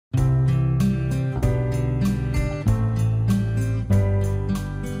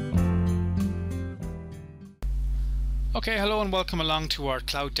Okay, hello and welcome along to our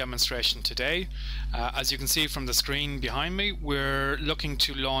cloud demonstration today. As you can see from the screen behind me, we're looking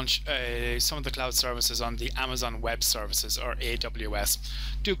to launch some of the cloud services on the Amazon Web Services, or AWS.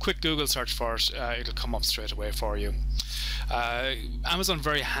 Do a quick Google search for it, it'll come up straight away for you. Amazon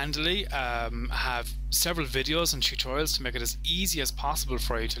very handily have several videos and tutorials to make it as easy as possible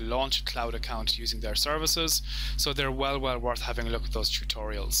for you to launch a cloud account using their services, so they're well worth having a look at those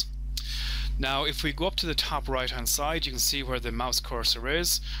tutorials. Now, if we go up to the top right hand side, you can see where the mouse cursor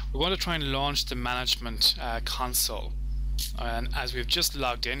is. We want to try and launch the management console. And as we've just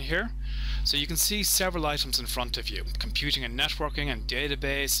logged in here, so you can see several items in front of you: computing and networking and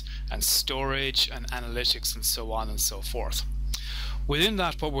database and storage and analytics and so on and so forth. Within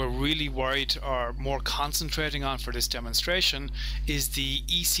that, what we're really worried or more concentrating on for this demonstration is the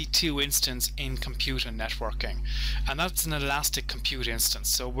EC2 instance in compute and networking, and that's an elastic compute instance.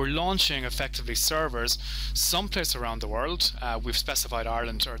 So we're launching effectively servers someplace around the world. We've specified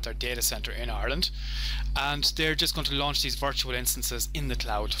Ireland, or their data center in Ireland, and they're just going to launch these virtual instances in the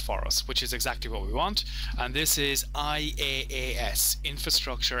cloud for us, which is exactly what we want. And this is IaaS,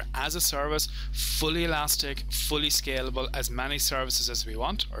 infrastructure as a service, fully elastic, fully scalable, as many services as we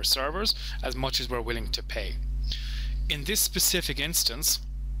want, or servers, as much as we're willing to pay. In this specific instance,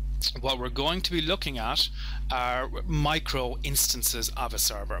 what we're going to be looking at are micro instances of a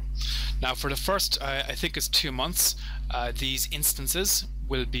server. Now, for the first, I think it's 2 months, these instances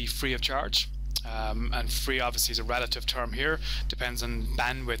will be free of charge. And free obviously is a relative term here, depends on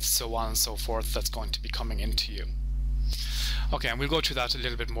bandwidth, so on and so forth, that's going to be coming into you. Okay, and we'll go through that a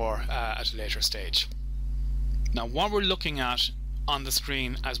little bit more at a later stage. Now, what we're looking at on the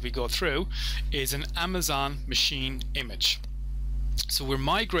screen as we go through is an Amazon machine image. So we're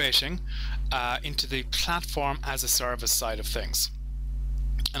migrating into the platform as a service side of things,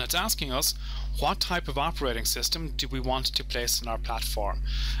 and it's asking us what type of operating system do we want to place on our platform.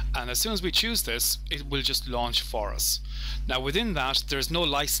 And as soon as we choose this, it will just launch for us. Now, within that, there's no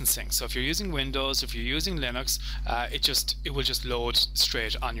licensing. So if you're using Windows, if you're using Linux, it will just load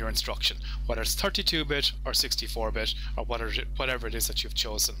straight on your instruction, whether it's 32-bit or 64-bit or whatever it is that you've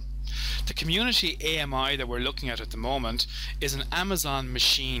chosen. The community AMI that we're looking at the moment is an Amazon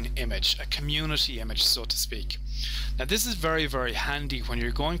machine image, a community image, so to speak. Now, this is very handy when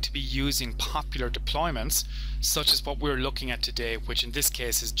you're going to be using popular deployments such as what we're looking at today, which in this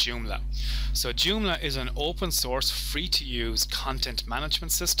case is Joomla. So Joomla is an open source, free to use content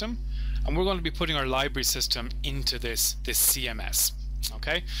management system, and we're going to be putting our library system into this CMS.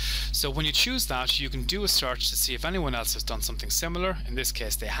 Okay, so when you choose that, you can do a search to see if anyone else has done something similar. In this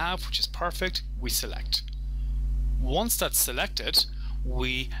case they have, which is perfect. We select. Once that's selected,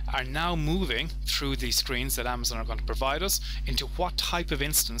 we are now moving through these screens that Amazon are going to provide us into what type of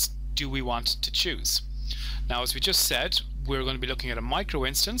instance do we want to choose. Now, as we just said, we're going to be looking at a micro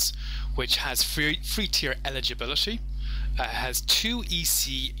instance which has free tier eligibility. Has 2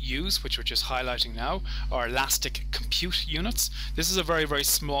 ECUs, which we're just highlighting now, or elastic compute units. This is a very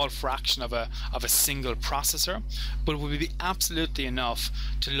small fraction of a single processor, but it will be absolutely enough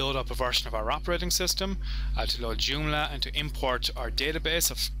to load up a version of our operating system, to load Joomla, and to import our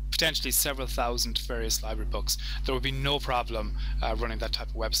database of potentially several thousand various library books. There will be no problem running that type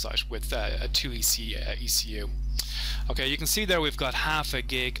of website with a 2 ECU. Okay, you can see there we've got half a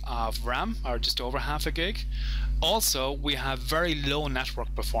gig of RAM, or just over half a gig. Also, we have very low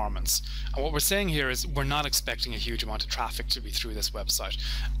network performance, and what we're saying here is we're not expecting a huge amount of traffic to be through this website.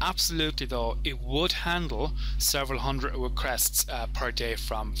 Absolutely, though, it would handle several hundred requests per day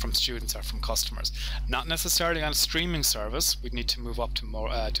from students or from customers. Not necessarily on a streaming service, we'd need to move up to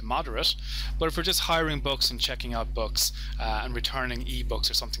more to moderate, but if we're just hiring books and checking out books and returning ebooks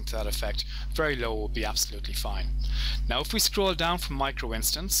or something to that effect, very low will be absolutely fine. Now, if we scroll down from micro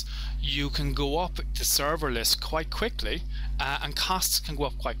instance, you can go up the server list quite quickly, and costs can go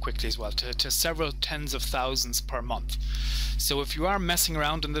up quite quickly as well, to several tens of thousands per month. So if you are messing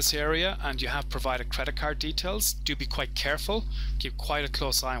around in this area and you have provided credit card details, do be quite careful. Keep quite a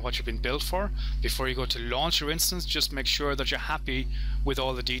close eye on what you've been billed for before you go to launch your instance. Just make sure that you're happy with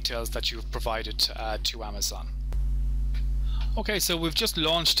all the details that you've provided to Amazon. Okay, so we've just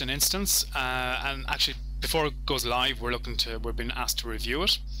launched an instance, and actually before it goes live, we're being asked to review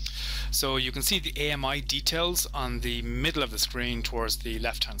it. So you can see the AMI details on the middle of the screen towards the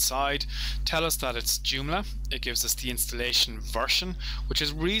left hand side tell us that it's Joomla. It gives us the installation version, which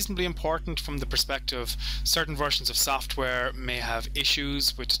is reasonably important from the perspective certain versions of software may have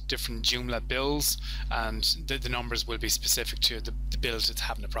issues with different Joomla builds, and the numbers will be specific to the build it's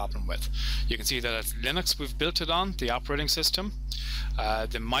having a problem with. You can see that it's Linux we've built it on, the operating system,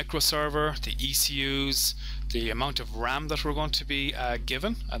 the microserver, the ECUs, the amount of RAM that we're going to be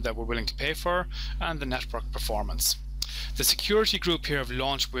given and that we're willing to pay for, and the network performance. The security group here of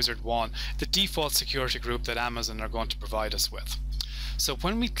Launch Wizard 1, the default security group that Amazon are going to provide us with. So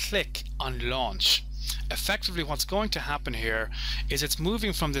when we click on launch, effectively what's going to happen here is it's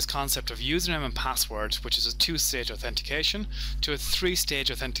moving from this concept of username and password, which is a two-stage authentication, to a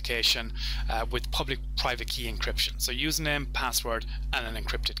three-stage authentication with public-private key encryption. So username, password, and an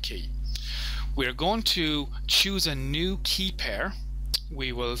encrypted key. We're going to choose a new key pair.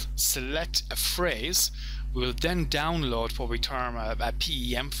 We will select a phrase. We will then download what we term a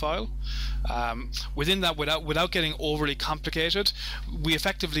PEM file. Within that, without getting overly complicated, we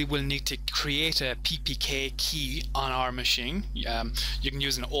effectively will need to create a PPK key on our machine. You can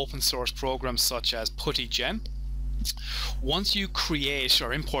use an open source program such as PuttyGen. Once you create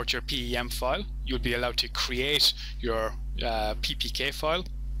or import your PEM file, you'll be allowed to create your PPK file.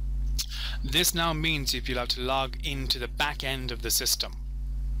 This now means you'll be allowed to log into the back end of the system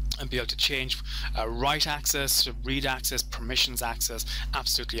and be able to change write access, read access, permissions access,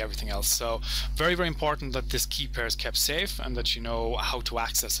 absolutely everything else. So very, very important that this key pair is kept safe and that you know how to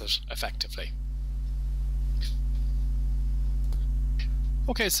access it effectively.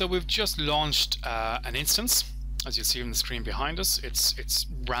 Okay, so we've just launched an instance. As you see on the screen behind us, it's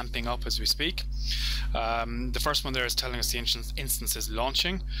ramping up as we speak. The first one there is telling us the instance is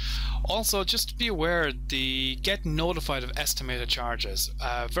launching. Also, just be aware, the get notified of estimated charges,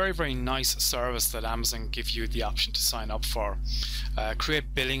 very, very nice service that Amazon give you the option to sign up for.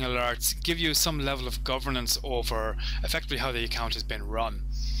 Create billing alerts, give you some level of governance over effectively how the account has been run.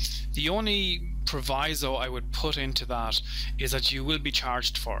 The only proviso I would put into that is that you will be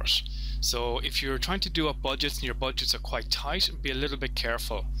charged for it. So if you're trying to do up budgets and your budgets are quite tight, be a little bit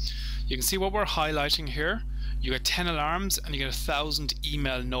careful. You can see what we're highlighting here. You get 10 alarms and you get 1,000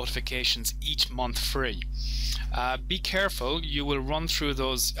 email notifications each month free. Be careful, you will run through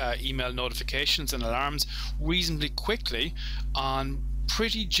those email notifications and alarms reasonably quickly on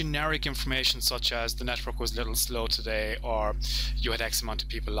pretty generic information such as the network was a little slow today, or you had X amount of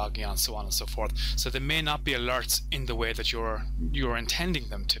people logging on, so on and so forth. So there may not be alerts in the way that you're intending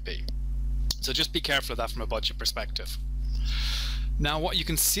them to be. So just be careful of that from a budget perspective. Now what you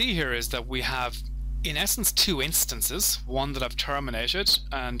can see here is that we have in essence two instances, one that I've terminated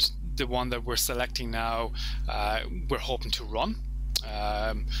and the one that we're selecting now we're hoping to run.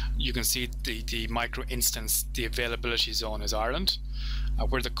 You can see the micro instance, the availability zone is Ireland.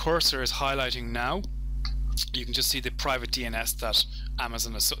 Where the cursor is highlighting now, you can just see the private DNS that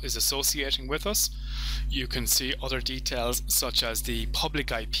Amazon is associating with us. You can see other details such as the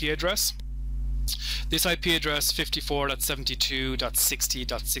public IP address. This IP address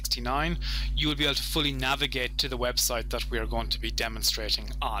 54.72.60.69, you will be able to fully navigate to the website that we are going to be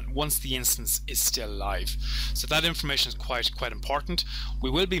demonstrating on once the instance is still live. So that information is quite important.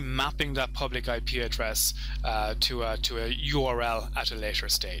 We will be mapping that public IP address to a URL at a later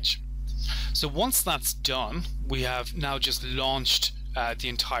stage. So once that's done, we have now just launched the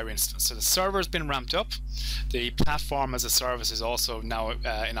entire instance. So the server has been ramped up. The platform as a service is also now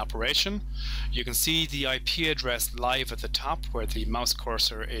in operation. You can see the IP address live at the top where the mouse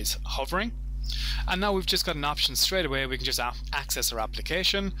cursor is hovering. And now we've just got an option straight away. We can just access our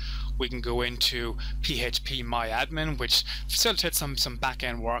application. We can go into PHP MyAdmin, which facilitates some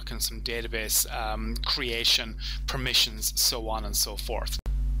back-end work and some database creation, permissions, so on and so forth.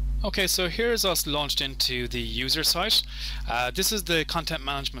 Okay, so here's us launched into the user site. This is the content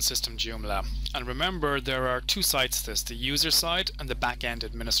management system Joomla. And remember, there are two sides to this, the user side and the back-end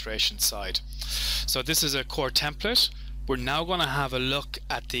administration side. So this is a core template. We're now going to have a look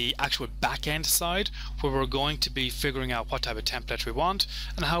at the actual back-end side where we're going to be figuring out what type of template we want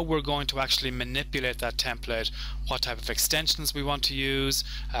and how we're going to actually manipulate that template, what type of extensions we want to use,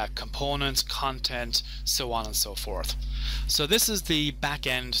 components, content, so on and so forth. So this is the back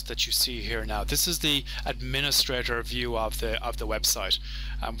end that you see here now. This is the administrator view of the website.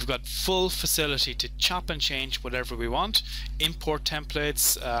 We've got full facility to chop and change whatever we want, import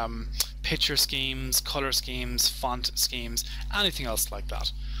templates, picture schemes, color schemes, font schemes, anything else like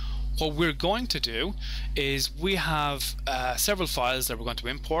that. What we're going to do is we have several files that we're going to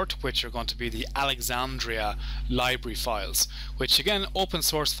import, which are going to be the Alexandria library files, which again, open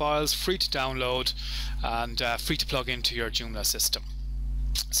source files, free to download and free to plug into your Joomla system.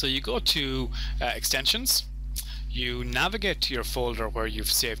 So you go to extensions, you navigate to your folder where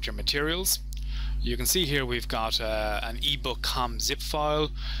you've saved your materials, You can see here we've got an ebook com zip file.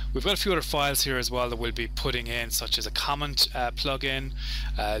 We've got a few other files here as well that we'll be putting in, such as a comment plugin,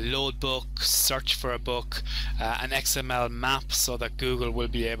 load book, search for a book, an XML map so that Google will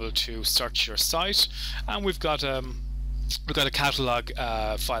be able to search your site, and we've got a catalog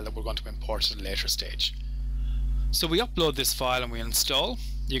file that we're going to import at a later stage. So we upload this file and we install.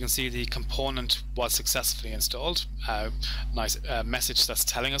 You can see the component was successfully installed. Nice message that's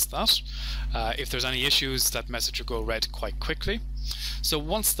telling us that. If there's any issues, that message will go red quite quickly. So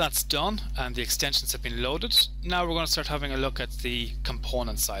once that's done and the extensions have been loaded, now we're going to start having a look at the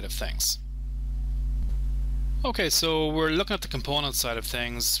component side of things. Okay, so we're looking at the component side of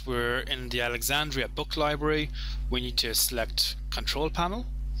things. We're in the Alexandria book library. We need to select Control Panel.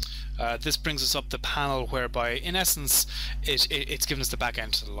 This brings us up the panel whereby, in essence, it's given us the back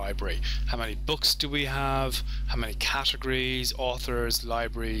end to the library. How many books do we have? How many categories, authors,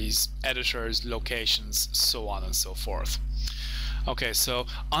 libraries, editors, locations, so on and so forth. Okay, so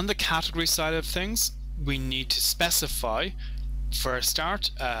on the category side of things, we need to specify, for a start,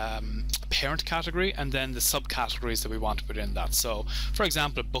 a parent category and then the subcategories that we want to put in that. So, for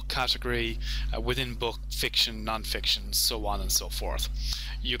example, a book category, within book, fiction, non-fiction, so on and so forth.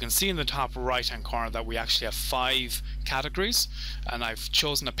 You can see in the top right hand corner that we actually have 5 categories, and I've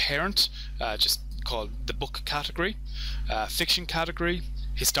chosen a parent just called the book category, fiction category,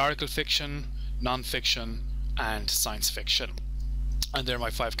 historical fiction, non-fiction, and science fiction. And they're my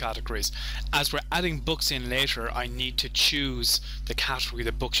 5 categories. As we're adding books in later, I need to choose the category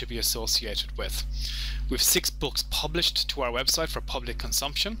the book should be associated with. We have 6 books published to our website for public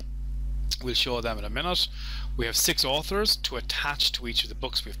consumption. We'll show them in a minute. We have 6 authors to attach to each of the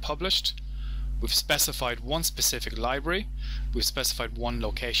books we've published. We've specified 1 specific library. We've specified 1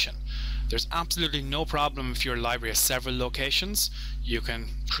 location. There's absolutely no problem if your library has several locations. You can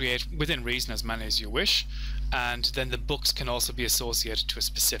create, within reason, as many as you wish, and then the books can also be associated to a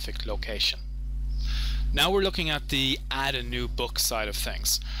specific location. Now we're looking at the add a new book side of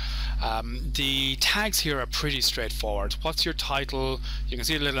things. The tags here are pretty straightforward. What's your title? You can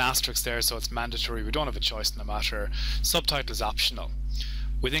see a little asterisk there, so it's mandatory. We don't have a choice in the matter. Subtitle is optional.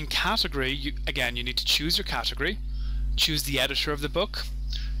 Within category, again, you need to choose your category, choose the editor of the book,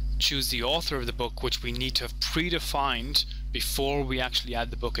 choose the author of the book, which we need to have predefined before we actually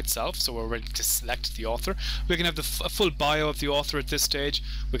add the book itself, so we're ready to select the author. We can have a full bio of the author at this stage,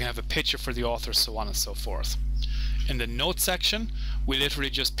 we can have a picture for the author, so on and so forth. In the notes section, we literally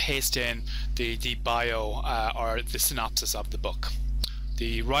just paste in the bio or the synopsis of the book.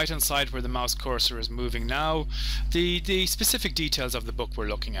 The right hand side where the mouse cursor is moving now, the specific details of the book we're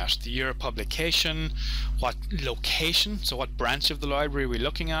looking at, the year of publication, what location, so what branch of the library are we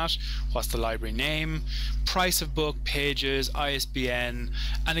looking at, what's the library name, price of book, pages, ISBN,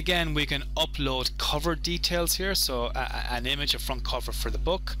 and again we can upload cover details here, so an image, a front cover for the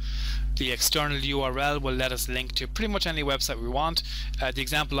book. The external URL will let us link to pretty much any website we want. The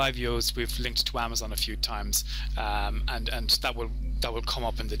example I've used, we've linked to Amazon a few times, and that will come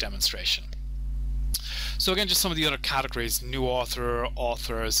up in the demonstration. So again, just some of the other categories: new author,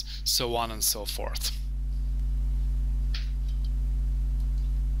 authors, so on and so forth.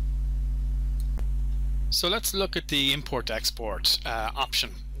 So let's look at the import-export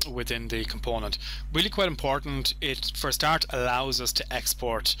option within the component. Really quite important. It, for a start, allows us to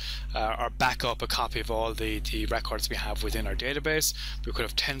export or back up a copy of all the records we have within our database. We could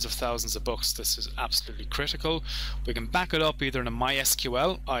have tens of thousands of books. This is absolutely critical. We can back it up either in a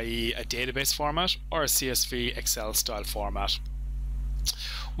MySQL, i.e. a database format, or a CSV Excel style format.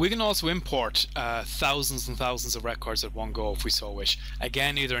 We can also import thousands and thousands of records at one go if we so wish.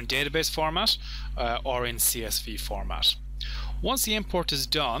 Again, either in database format or in CSV format. Once the import is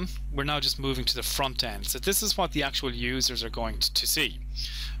done, we're now just moving to the front end. So this is what the actual users are going to see.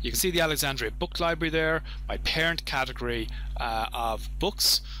 You can see the Alexandria Book Library there, my parent category of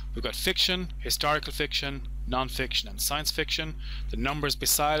books. We've got fiction, historical fiction, non-fiction, and science fiction. The numbers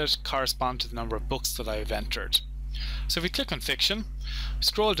beside it correspond to the number of books that I've entered. So if we click on fiction,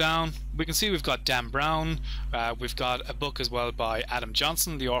 scroll down, we can see we've got Dan Brown, we've got a book as well by Adam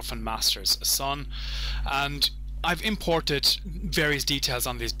Johnson, The Orphan Master's Son, and I've imported various details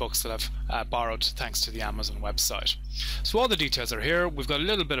on these books that I've borrowed thanks to the Amazon website. So all the details are here. We've got a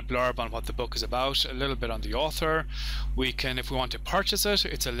little bit of blurb on what the book is about, a little bit on the author. We can, if we want to purchase it,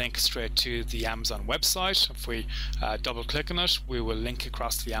 it's a link straight to the Amazon website. If we double click on it, we will link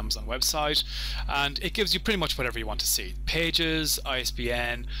across to the Amazon website, and it gives you pretty much whatever you want to see. Pages,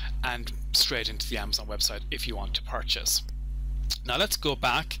 ISBN, and straight into the Amazon website if you want to purchase. Now let's go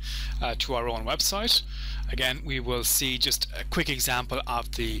back to our own website, Again, we will see just a quick example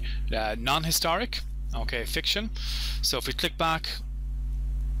of the non-historic, okay, fiction. So if we click back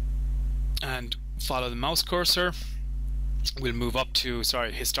and follow the mouse cursor, we'll move up to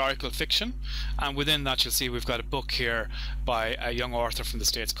historical fiction, and within that you'll see we've got a book here by a young author from the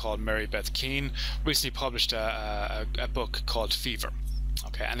States called Mary Beth Keane. Recently published a book called Fever.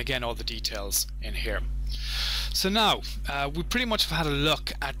 Okay, and again, all the details in here. So now we pretty much have had a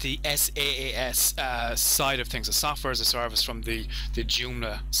look at the SaaS side of things, the software as a service from the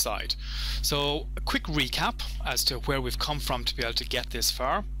Joomla side. So a quick recap as to where we've come from to be able to get this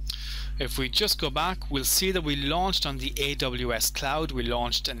far. If we just go back, we'll see that we launched on the AWS cloud. We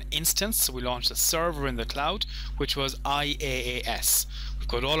launched an instance, so we launched a server in the cloud, which was IaaS. We've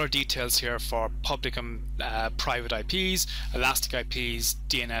got all our details here for public and private IPs, elastic IPs,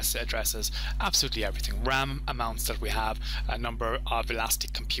 DNS addresses, absolutely everything. RAM amounts that we have, a number of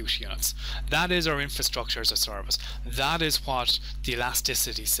elastic compute units. That is our infrastructure as a service. That is what the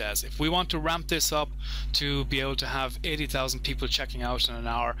elasticity says. If we want to ramp this up to be able to have 80,000 people checking out in an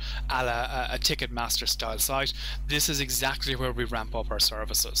hour, a la a Ticketmaster style site, this is exactly where we ramp up our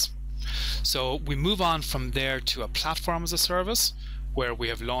services. So we move on from there to a platform as a service, where we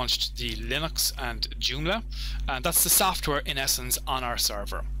have launched the Linux and Joomla, and that's the software in essence on our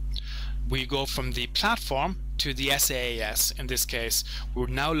server. We go from the platform to the SaaS. In this case, we're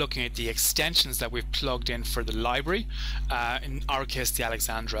now looking at the extensions that we've plugged in for the library, in our case the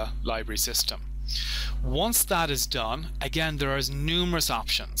Alexandra library system. Once that is done, again, there are numerous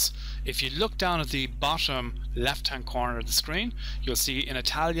options. If you look down at the bottom left hand corner of the screen, you'll see in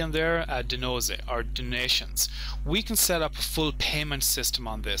Italian there donose, or donations. We can set up a full payment system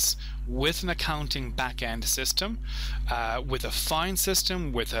on this with an accounting back-end system, with a fine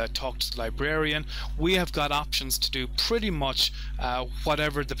system, with a talk to the librarian. We have got options to do pretty much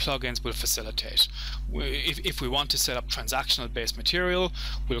whatever the plugins will facilitate. If we want to set up transactional based material,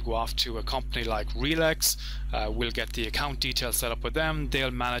 we'll go off to a company like Relex. We'll get the account details set up with them. They'll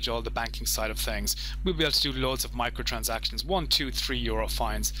manage all the banking side of things. We'll be able to do loads of microtransactions, 1, 2, 3 euro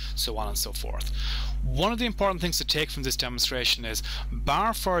fines, so on and so forth. One of the important things to take from this demonstration is,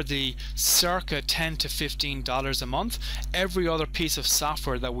 bar for the circa $10 to $15 a month, every other piece of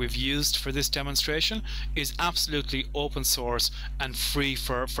software that we've used for this demonstration is absolutely open source and free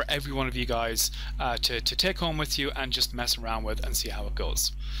for every one of you guys to take home with you and just mess around with and see how it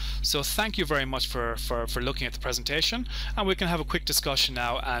goes. So thank you very much for looking at the presentation, and we can have a quick discussion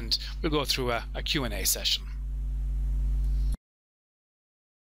now, and we'll go through a Q&A session.